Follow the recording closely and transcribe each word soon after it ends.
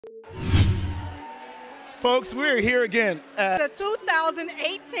Folks, we're here again at the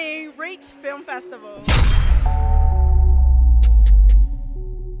 2018 Reach Film Festival.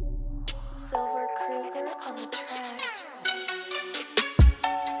 Silver Kruger on the track.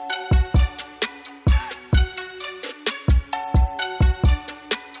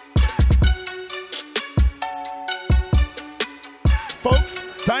 Folks,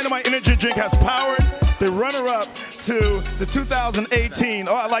 Dynamite Energy Drink has powered the runner-up to the 2018.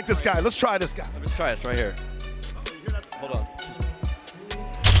 Oh, I like this guy. Let's try this guy. Let's try this right here. Hold on.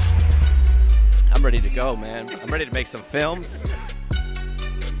 I'm ready to go, man. I'm ready to make some films.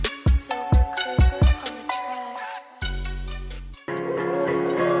 Silver Kruger on the track.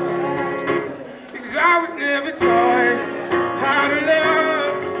 Because I was never taught how to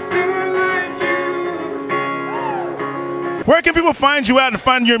love someone like you. Where can people find you at and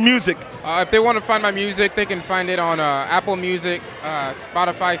find your music? If they want to find my music, they can find it on Apple Music,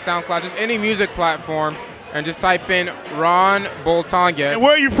 Spotify, SoundCloud, just any music platform, and just type in Ron Boltonga. And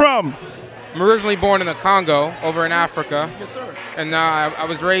where are you from? I'm originally born in the Congo, over in Africa. Yes, sir. And I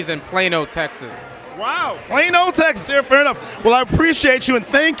was raised in Plano, Texas. Wow, Plano, Texas. Here, fair enough. Well, I appreciate you and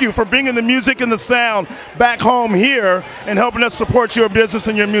thank you for bringing the music and the sound back home here and helping us support your business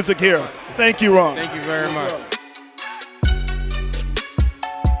and your music here. Thank you, Ron. Thank you very much.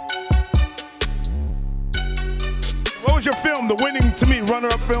 What was your film, the winning, to me,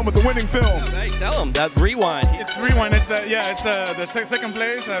 runner-up film, but the winning film? Hey, tell him that Rewind. It's Rewind. It's the second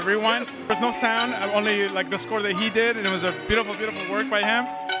place. Rewind. There's no sound. Only like the score that he did, and it was a beautiful, beautiful work by him.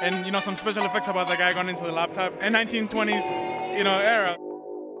 And some special effects about the guy going into the laptop and 1920s, era.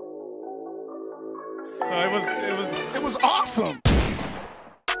 So it was awesome.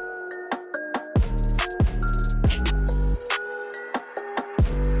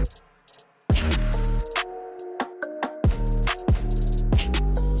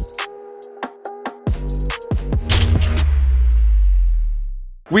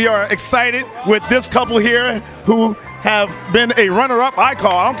 We are excited with this couple here who have been a runner-up, I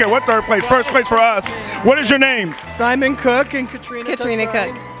don't care what third place, first place for us. What is your names? Simon Cook and Katrina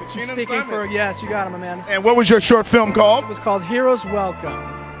Cook. Speaking for, yes, you got him, my man. And what was your short film called? It was called Heroes Welcome.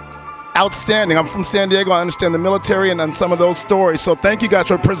 Outstanding. I'm from San Diego. I understand the military and some of those stories. So thank you guys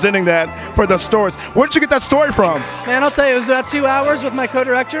for presenting that for the stories. Where did you get that story from? Man, I'll tell you, it was 2 hours with my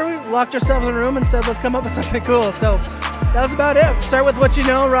co-director. We locked ourselves in a room and said, let's come up with something cool. So that was about it. Start with what you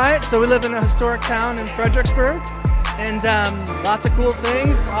know, right? So we live in a historic town in Fredericksburg. And lots of cool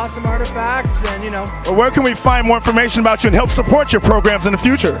things, awesome artifacts, and Well, where can we find more information about you and help support your programs in the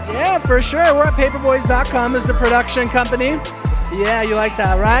future? Yeah, for sure. We're at paperboys.com is the production company. Yeah, you like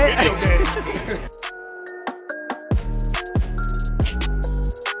that, right?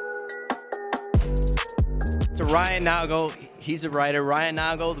 To Ryan Nago, he's a writer. Ryan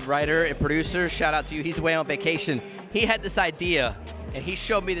Nago, the writer and producer, shout out to you. He's away on vacation. He had this idea, and he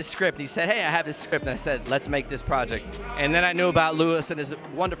showed me the script. He said, hey, I have this script, and I said, let's make this project. And then I knew about Lewis and his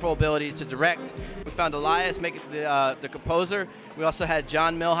wonderful abilities to direct. We found Elias, the composer. We also had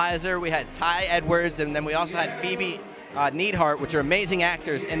John Milheiser. We had Ty Edwards, and then we also had Phoebe Neidhart, which are amazing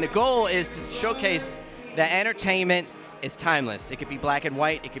actors. And the goal is to showcase that entertainment is timeless. It could be black and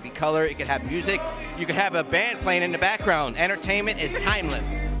white, it could be color, it could have music. You could have a band playing in the background. Entertainment is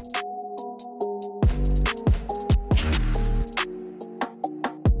timeless.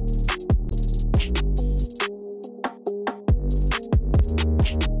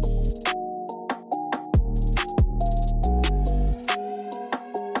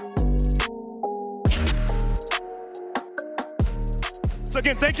 So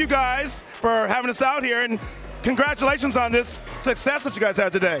again, thank you guys for having us out here, and congratulations on this success that you guys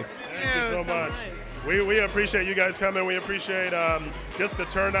had today. Thank you so much. We appreciate you guys coming. We appreciate just the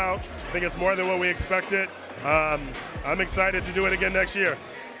turnout. I think it's more than what we expected. I'm excited to do it again next year.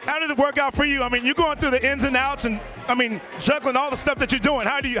 How did it work out for you? I mean, you're going through the ins and outs and, juggling all the stuff that you're doing.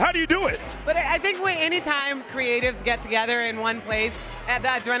 How do you do it? But I think anytime creatives get together in one place, the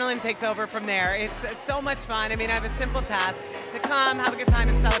adrenaline takes over from there. It's so much fun. I have a simple task to come, have a good time,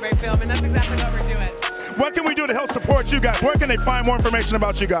 and celebrate film, and that's exactly what we're doing. What can we do to help support you guys? Where can they find more information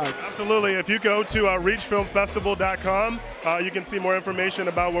about you guys? Absolutely. If you go to reachfilmfestival.com, you can see more information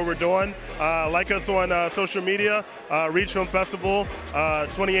about what we're doing. Like us on social media, Reach Film Festival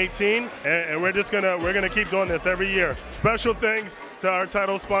 2018, and we're gonna keep doing this every year. Special thanks to our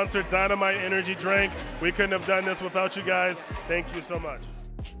title sponsor, Dynamite Energy Drink. We couldn't have done this without you guys. Thank you so much.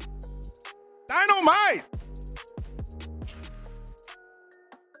 Dynamite!